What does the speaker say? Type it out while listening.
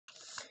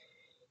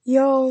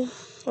Yo,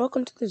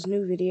 welcome to this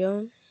new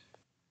video.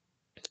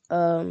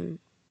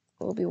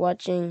 We'll be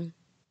watching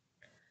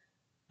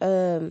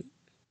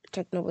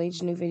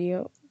TECHNOBLADES' new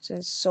video. It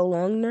says "So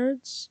long,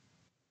 nerds."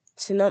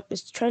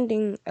 It's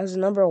trending as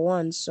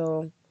 #1, so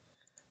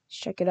let's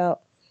check it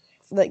out.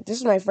 Like, this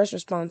is my first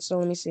response, so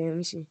let me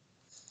see.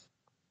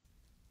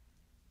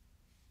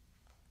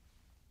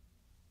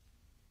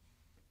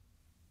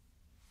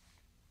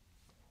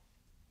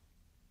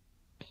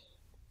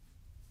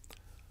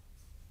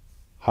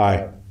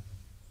 Hi,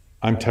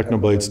 I'm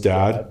TECHNOBLADES'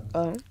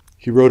 dad.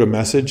 He wrote a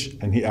message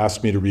and he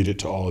asked me to read it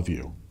to all of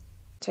you.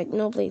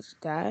 TECHNOBLADES'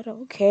 dad,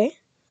 okay.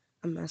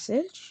 A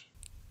message.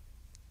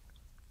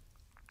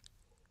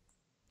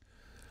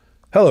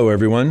 Hello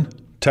everyone,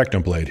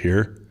 TECHNOBLADE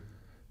here.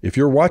 If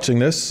you're watching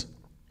this,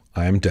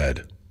 I am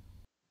dead.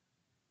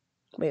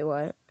 Wait,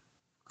 what?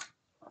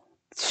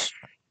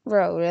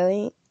 Bro,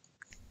 really?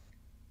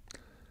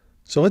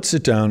 So let's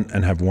sit down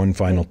and have one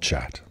final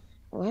chat.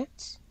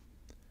 What?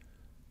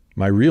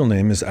 My real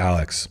name is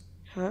Alex.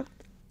 Huh?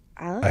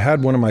 Alex? I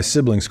had one of my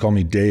siblings call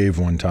me Dave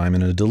one time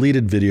in a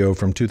deleted video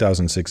from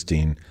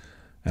 2016,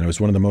 and it was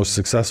one of the most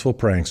successful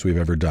pranks we've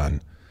ever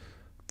done.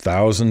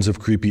 Thousands of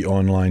creepy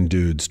online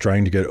dudes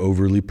trying to get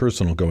overly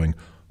personal going,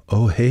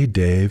 "Oh, hey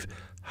Dave,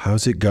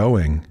 how's it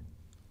going?"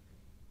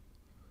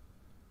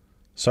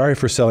 Sorry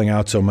for selling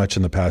out so much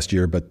in the past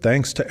year, but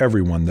thanks to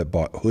everyone that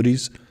bought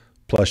hoodies,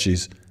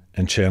 plushies,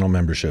 and channel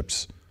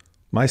memberships.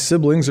 My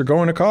siblings are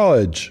going to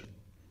college.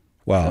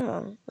 Well,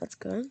 Oh, that's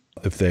good.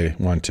 if they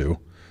want to.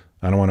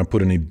 I don't want to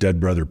put any dead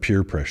brother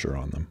peer pressure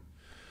on them.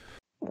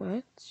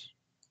 What?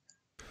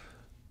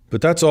 But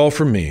that's all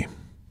from me.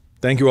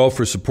 Thank you all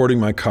for supporting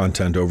my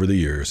content over the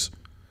years.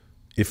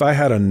 If I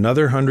had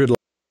another 100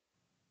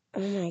 Oh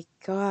my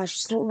gosh.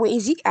 So, wait,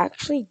 is he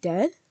actually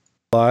dead?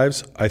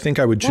 lives, I think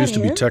I would choose to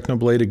be him?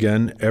 TECHNOBLADE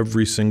again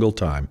every single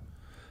time,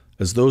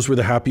 as those were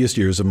the happiest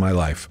years of my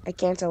life. I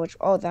can't tell which.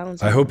 Oh, that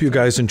one's. I hope you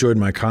guys enjoyed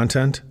my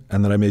content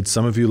and that I made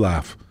some of you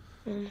laugh.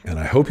 And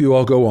I hope you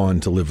all go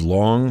on to live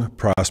long,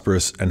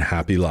 prosperous, and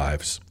happy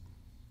lives.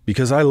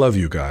 Because I love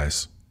you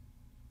guys.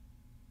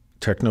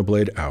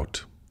 TECHNOBLADE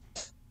out.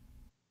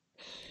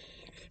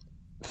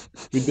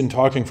 We'd been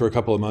talking for a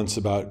couple of months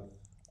about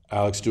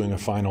Alex doing a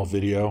final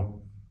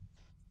video.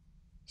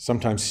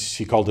 Sometimes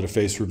he called it a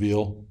face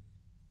reveal.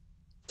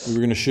 We were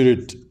going to shoot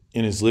it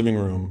in his living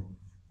room,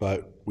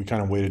 but we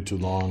kind of waited too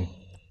long.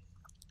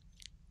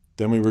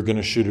 Then we were going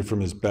to shoot it from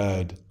his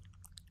bed.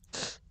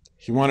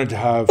 He wanted to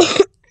have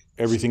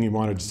everything he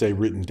wanted to say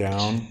written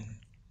down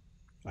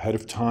ahead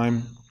of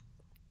time.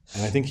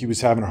 And I think he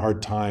was having a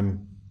hard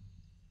time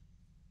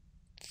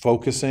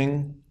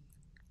focusing,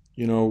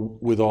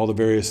 with all the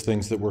various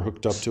things that were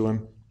hooked up to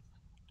him.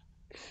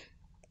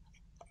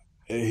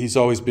 He's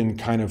always been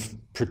kind of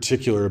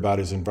particular about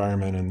his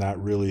environment, and that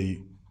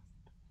really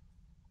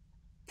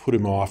put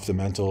him off the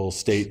mental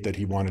state that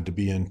he wanted to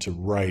be in to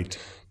write.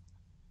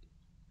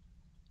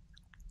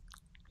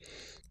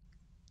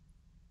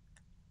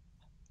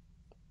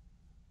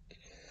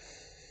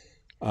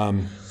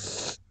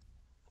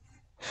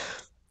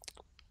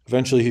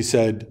 Eventually he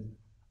said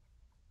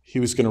he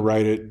was going to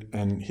write it,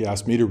 and he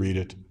asked me to read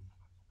it.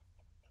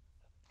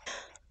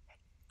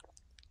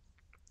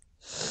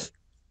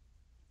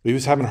 He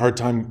was having a hard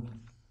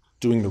time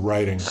doing the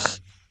writing.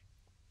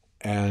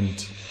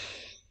 And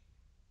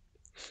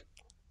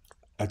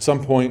at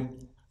some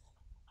point,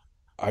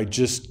 I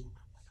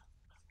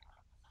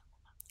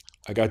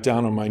got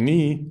down on my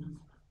knee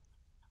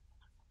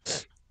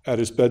at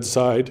his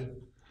bedside,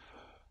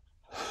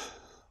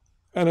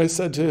 and I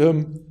said to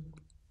him,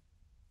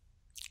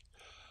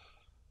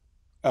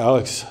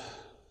 "Alex,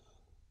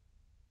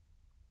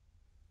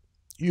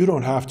 you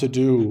don't have to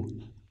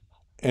do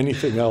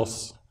anything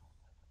else.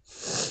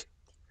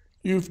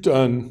 You've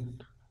done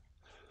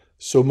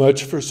so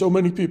much for so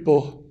many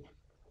people,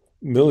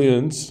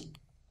 millions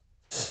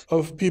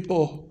of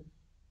people.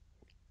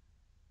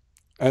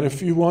 And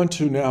if you want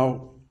to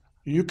now,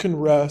 you can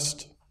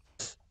rest.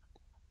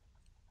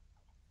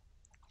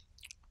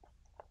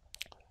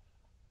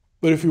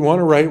 But if you want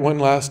to write one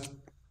last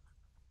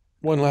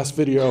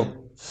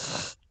video,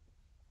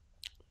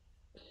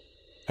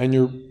 and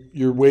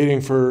you're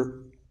waiting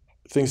for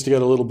things to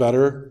get a little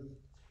better,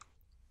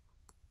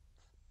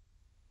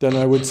 then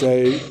I would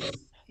say,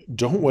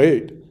 don't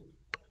wait.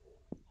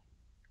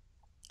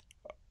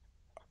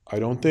 I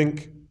don't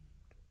think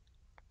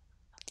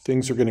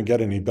things are going to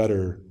get any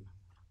better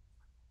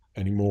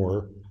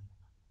anymore."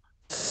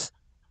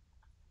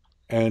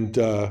 And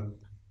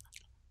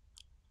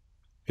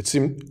it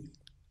seemed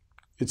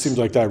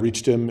like that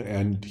reached him,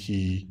 and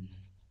he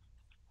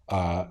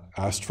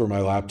asked for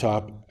my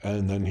laptop,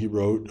 and then he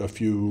wrote a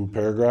few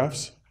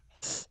paragraphs.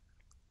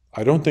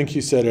 I don't think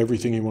he said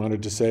everything he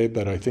wanted to say,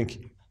 but I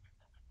think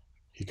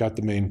he got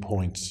the main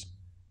points.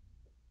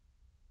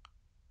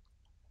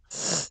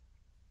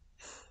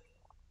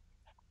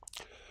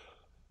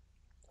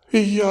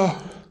 He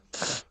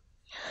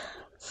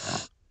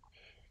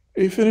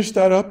finished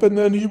that up, and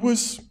then he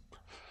was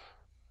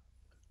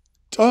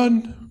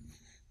done.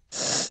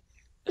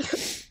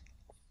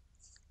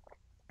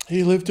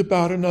 He lived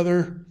about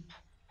another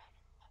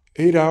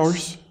 8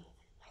 hours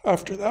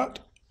after that.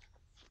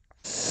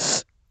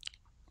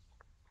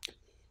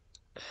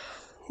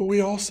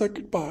 We all said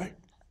goodbye.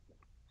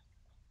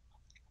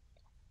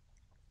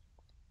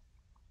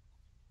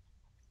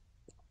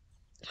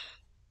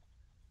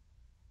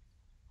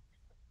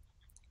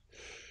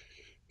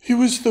 He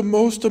was the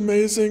most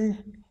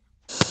amazing.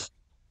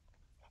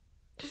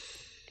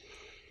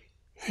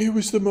 He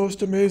was the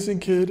most amazing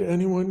kid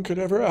anyone could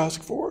ever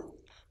ask for.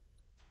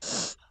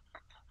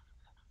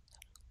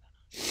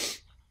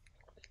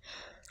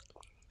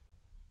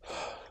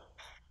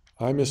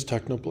 I miss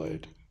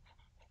Technoblade.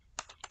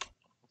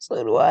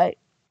 So do I.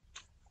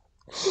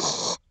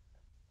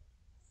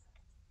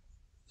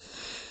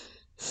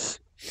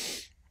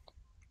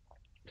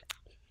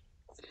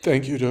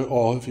 Thank you to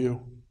all of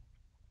you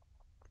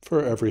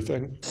for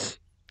everything.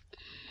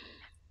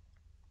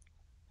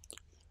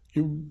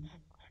 You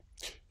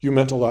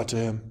meant a lot to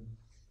him.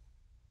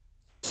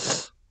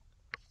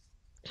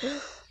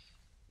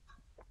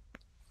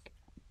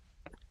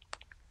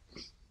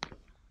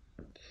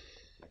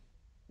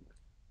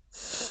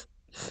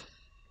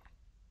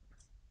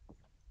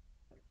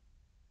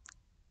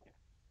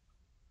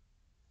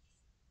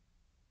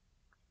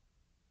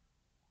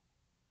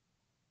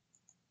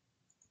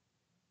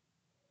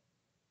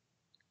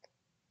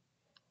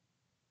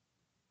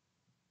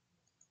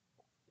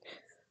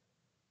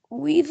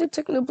 We, the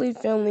Technoblade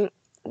family,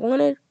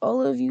 wanted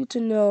all of you to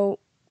know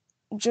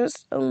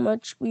just how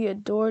much we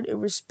adored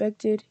and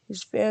respected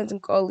his fans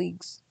and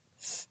colleagues.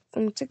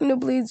 From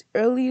Technoblade's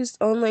earliest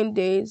online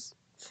days,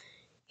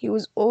 he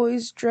was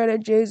always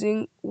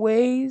strategizing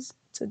ways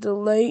to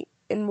delight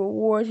and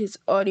reward his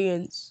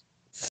audience,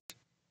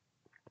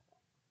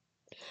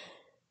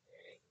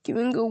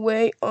 giving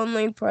away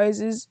online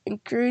prizes,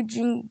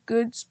 encouraging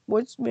good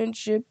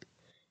sportsmanship,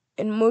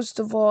 and most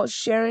of all,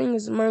 sharing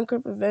his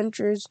Minecraft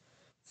adventures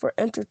for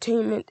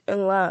entertainment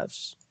and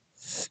laughs.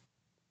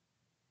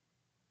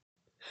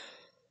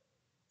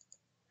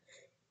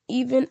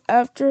 Even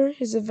after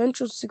his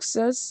eventual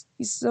success,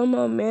 he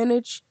somehow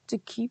managed to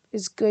keep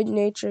his good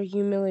nature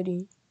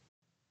humility.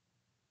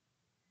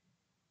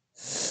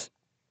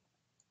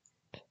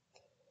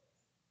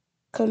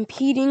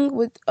 Competing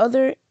with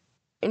other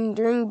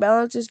enduring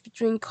balances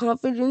between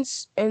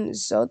confidence and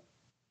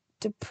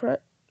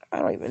self-depression. I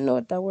don't even know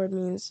what that word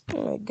means.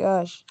 Oh my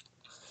gosh.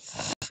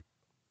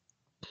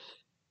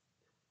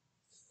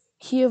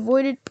 He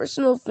avoided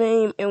personal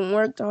fame and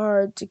worked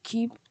hard to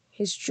keep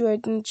his true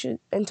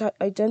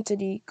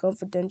identity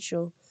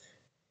confidential.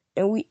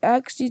 And we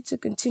ask you to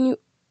continue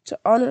to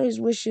honor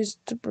his wishes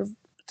to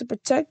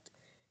protect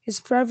his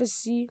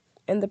privacy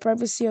and the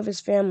privacy of his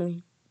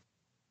family.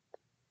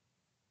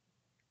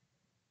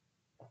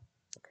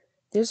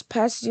 This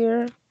past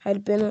year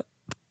had been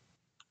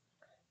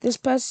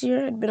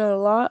a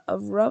lot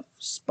of rough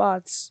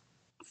spots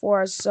for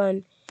our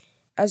son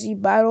as he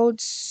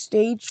battled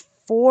stage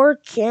 4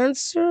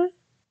 cancer,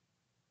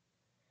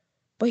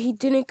 but he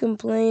didn't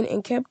complain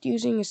and kept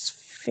using his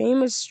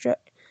famous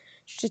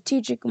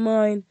strategic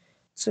mind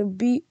to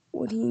beat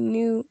what he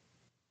knew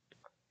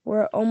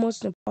were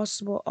almost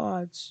impossible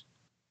odds.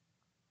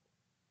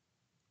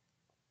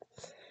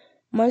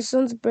 My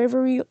son's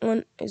bravery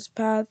on his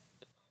path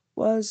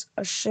was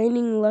a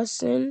shining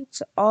lesson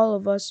to all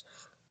of us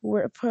who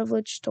were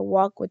privileged to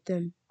walk with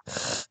him.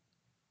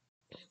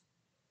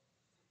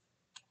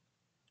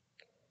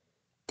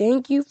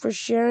 Thank you for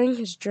sharing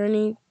his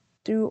journey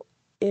through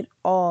it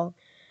all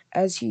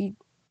as he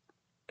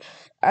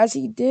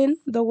did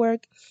the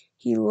work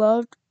he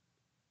loved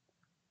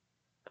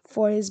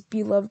for his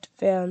beloved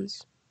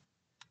fans.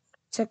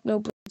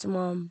 Technoblade's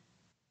mom.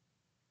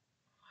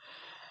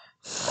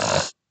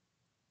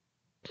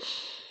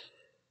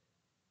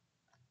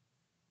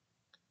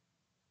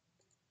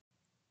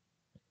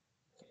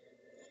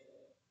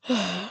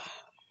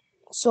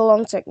 So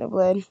long,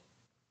 Technoblade.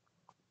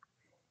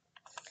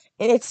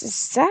 And it's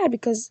sad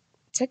because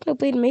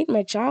Technoblade made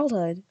my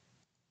childhood.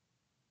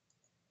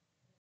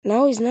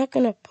 Now he's not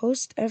gonna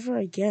post ever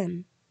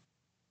again.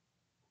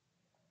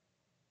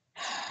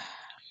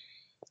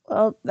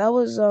 Well, that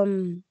was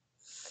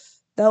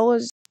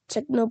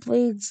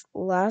Technoblade's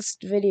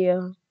last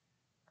video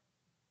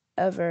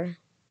ever.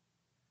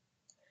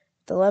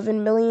 With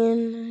 11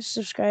 million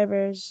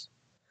subscribers.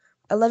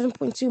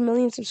 11.2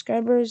 million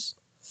subscribers.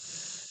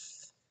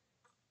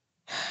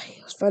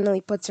 He was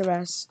finally put to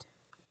rest.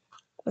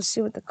 Let's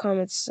see what the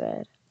comments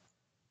said.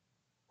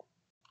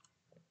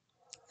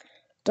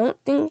 Don't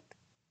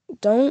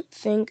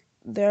think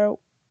there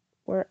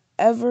will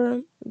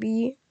ever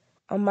be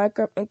a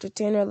Minecraft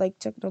entertainer like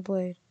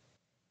Technoblade.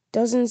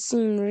 Doesn't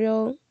seem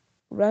real.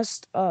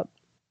 Rest up.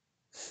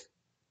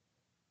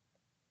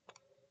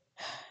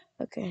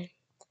 Okay.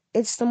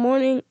 It's the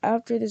morning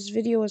after this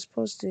video was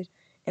posted,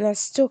 and I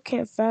still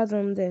can't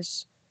fathom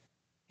this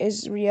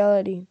is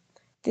reality.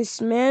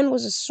 This man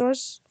was a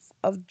source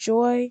of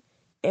joy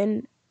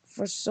and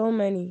for so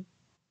many.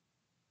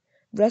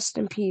 Rest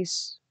in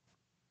peace.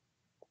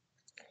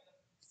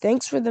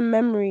 Thanks for the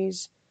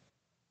memories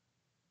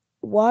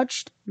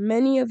watched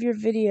many of your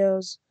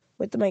videos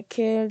with my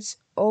kids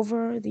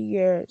over the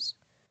years.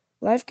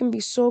 Life can be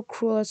so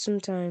cruel at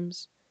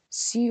sometimes.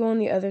 See you on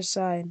the other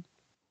side.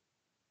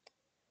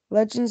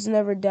 Legends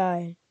never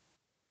die.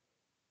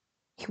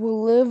 He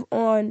will live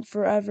on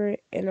forever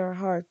in our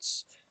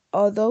hearts.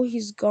 Although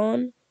he's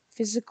gone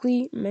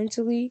physically,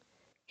 mentally,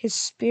 his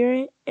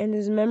spirit and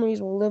his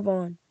memories will live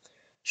on.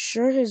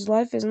 Sure, his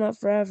life is not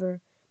forever,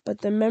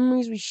 but the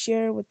memories we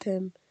share with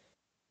him,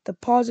 the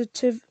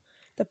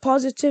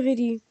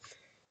positivity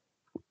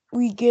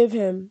we give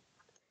him,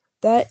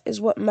 that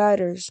is what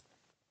matters.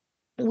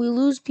 We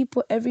lose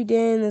people every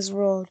day in this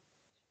world,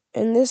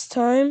 and this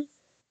time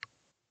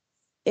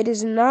it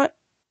is not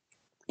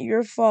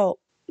your fault,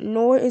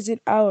 nor is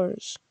it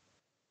ours.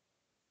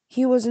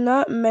 He was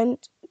not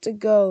meant to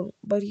go,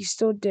 but he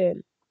still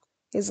did.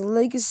 His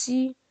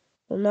legacy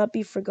will not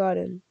be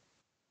forgotten.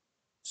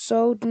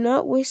 So do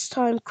not waste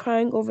time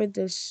crying over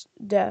his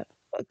death.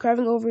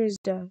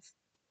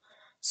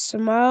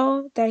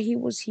 Smile that he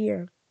was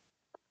here.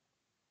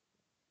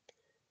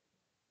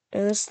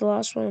 And this is the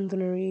last one I'm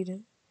gonna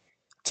read.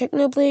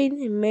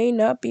 Technoblade may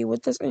not be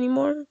with us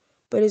anymore,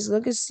 but his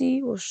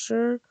legacy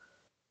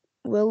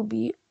will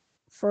be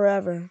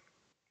forever.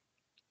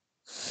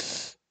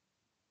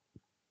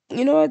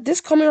 You know what?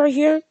 This comment right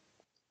here,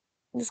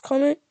 this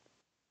comment,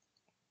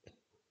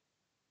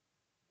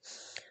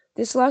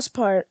 this last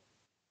part,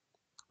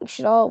 we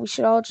should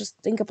all just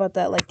think about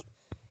that. Like,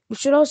 we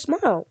should all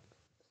smile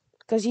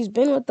because he's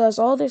been with us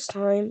all this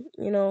time,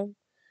 and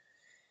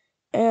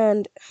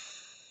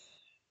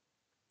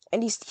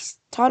he's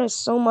taught us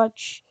so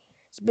much.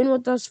 He's been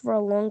with us for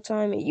a long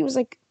time. He was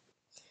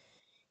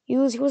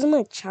in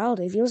my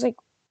childhood. He was like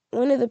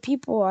one of the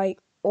people I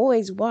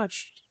always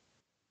watched.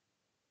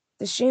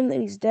 It's a shame that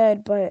he's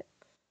dead, but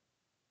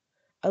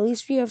at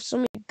least we have so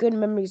many good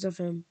memories of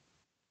him.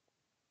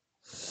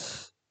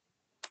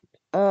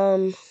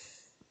 Um,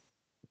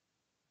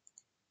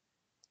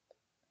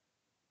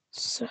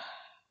 so,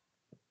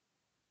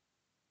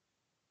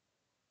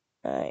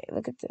 alright,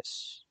 look at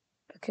this.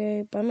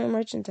 Okay, buy my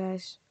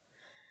merchandise.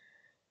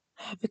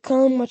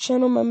 Become a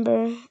channel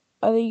member.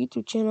 Other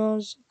YouTube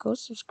channels, go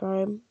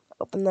subscribe.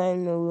 Open that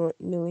in the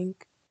new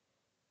link.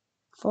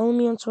 Follow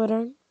me on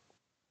Twitter.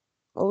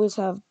 Always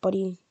have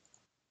buddy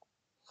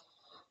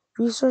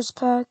resource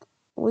pack.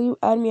 Will you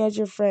add me as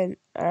your friend?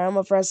 Alright, I'm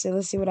gonna press it.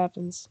 Let's see what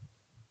happens.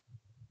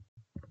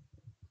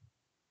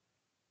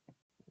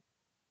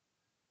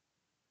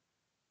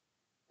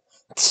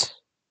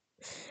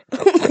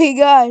 Oh my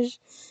gosh.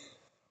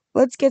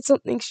 Let's get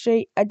something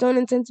straight. I don't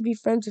intend to be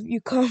friends with you,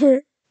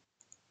 Comer.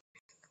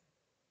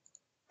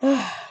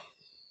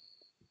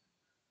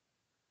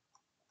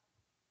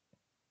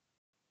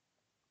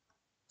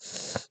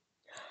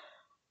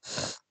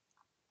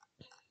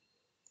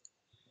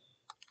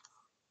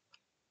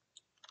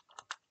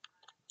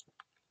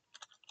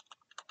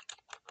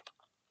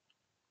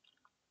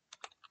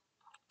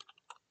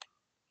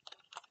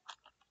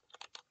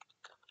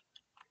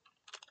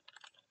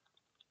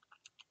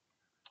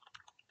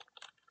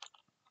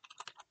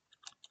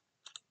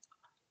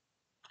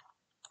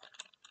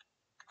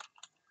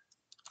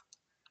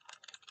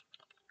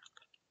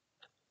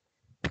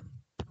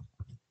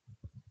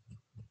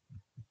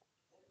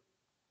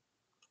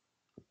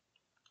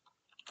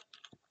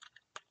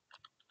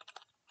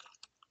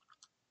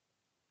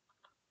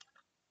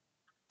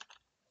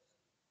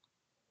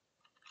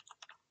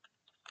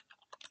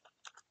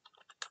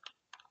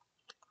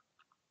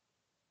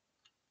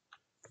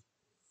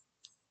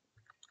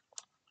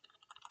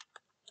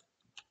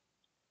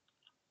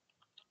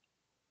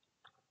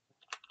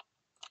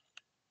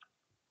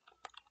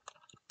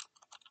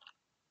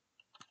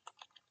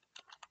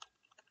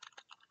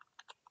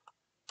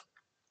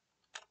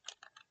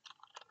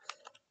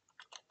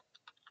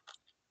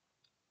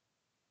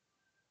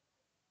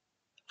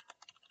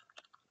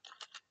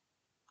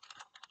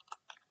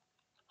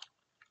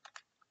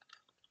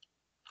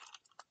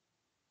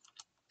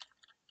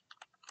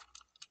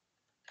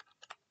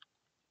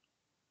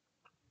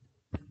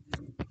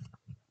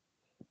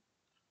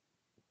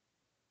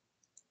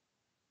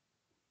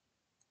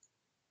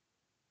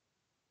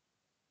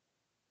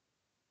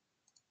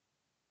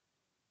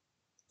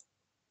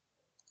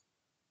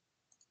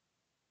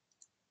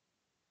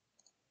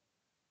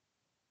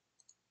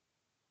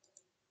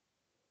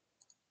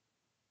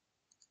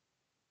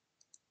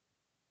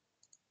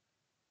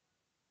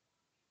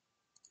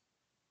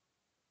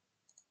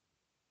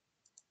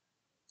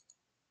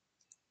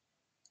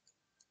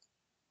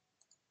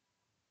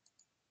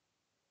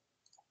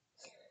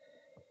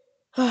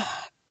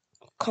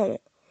 Comment.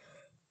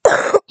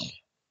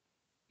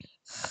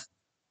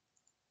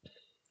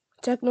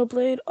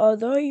 Technoblade,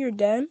 although you're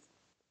dead,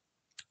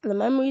 the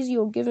memories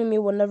you have given me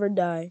will never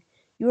die.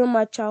 You are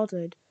my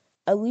childhood.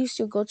 At least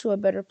you'll go to a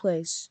better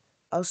place.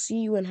 I'll see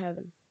you in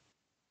heaven.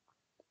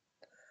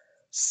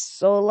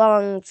 So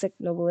long,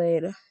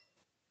 Technoblade.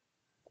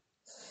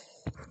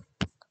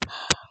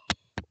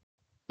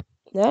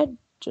 That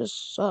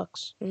just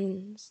sucks.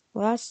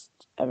 Last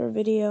ever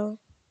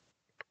video.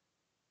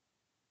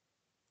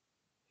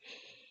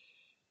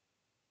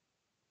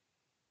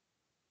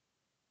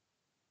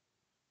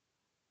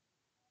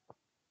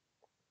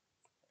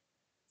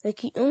 Like,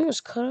 he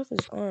almost cut off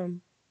his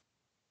arm.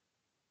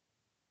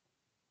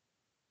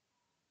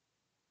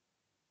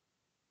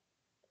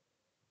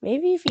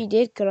 Maybe if he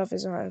did cut off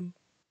his arm,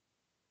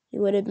 he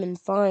would have been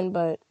fine,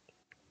 but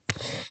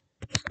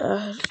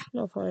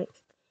no point.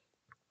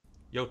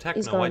 Yo, He's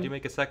Techno, why'd you gone.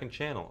 make a second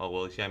channel? Oh,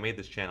 well, see, I made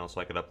this channel so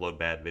I could upload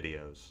bad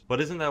videos. But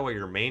isn't that what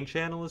your main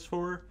channel is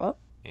for? Oh.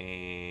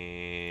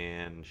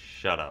 And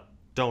shut up.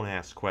 Don't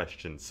ask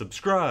questions.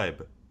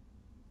 Subscribe.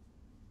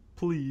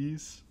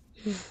 Please.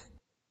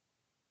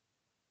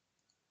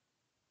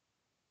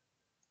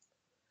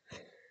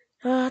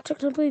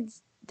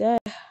 Technoblade's dead.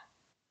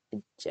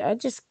 I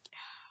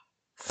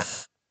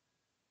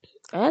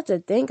had to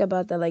think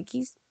about that. Like,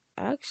 he's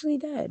actually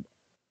dead.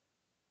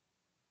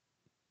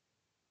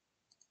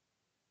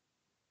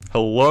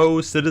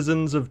 Hello,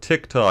 citizens of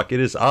TikTok. It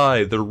is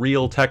I, the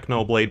real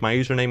Technoblade. My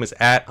username is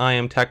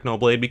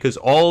 @IamTechnoblade because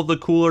all the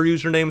cooler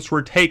usernames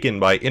were taken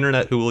by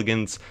internet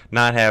hooligans.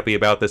 Not happy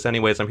about this.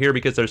 Anyways, I'm here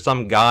because there's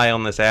some guy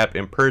on this app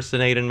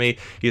impersonating me.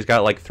 He's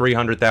got like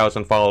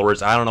 300,000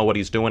 followers. I don't know what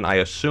he's doing. I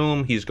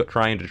assume he's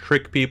trying to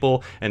trick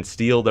people and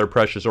steal their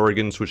precious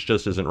organs, which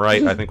just isn't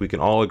right. I think we can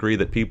all agree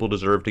that people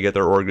deserve to get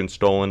their organs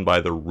stolen by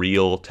the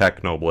real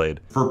Technoblade.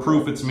 For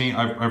proof it's me,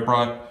 I've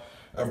brought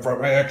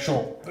my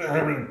actual...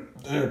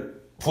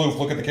 Floof,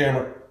 look at the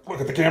camera.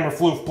 Look at the camera,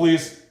 Floof,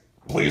 please.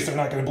 Please, they're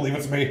not going to believe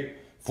it's me.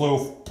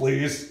 Floof,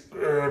 please.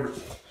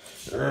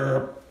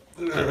 Oh,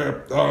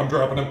 I'm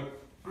dropping him.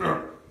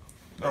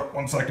 Oh,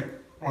 1 second.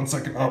 1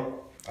 second.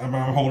 Oh, I'm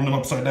holding him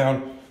upside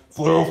down.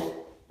 Floof,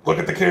 look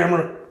at the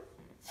camera.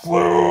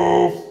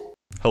 Floof.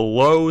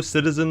 Hello,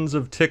 citizens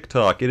of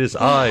TikTok. It is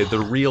I, the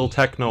real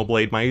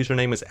Technoblade. My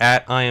username is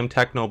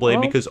 @IamTechnoblade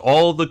because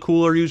all the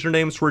cooler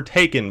usernames were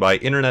taken by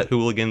internet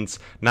hooligans.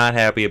 Not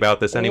happy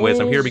about this. Anyways,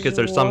 I'm here because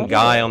there's some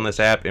guy on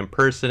this app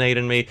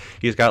impersonating me.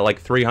 He's got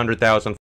like 300,000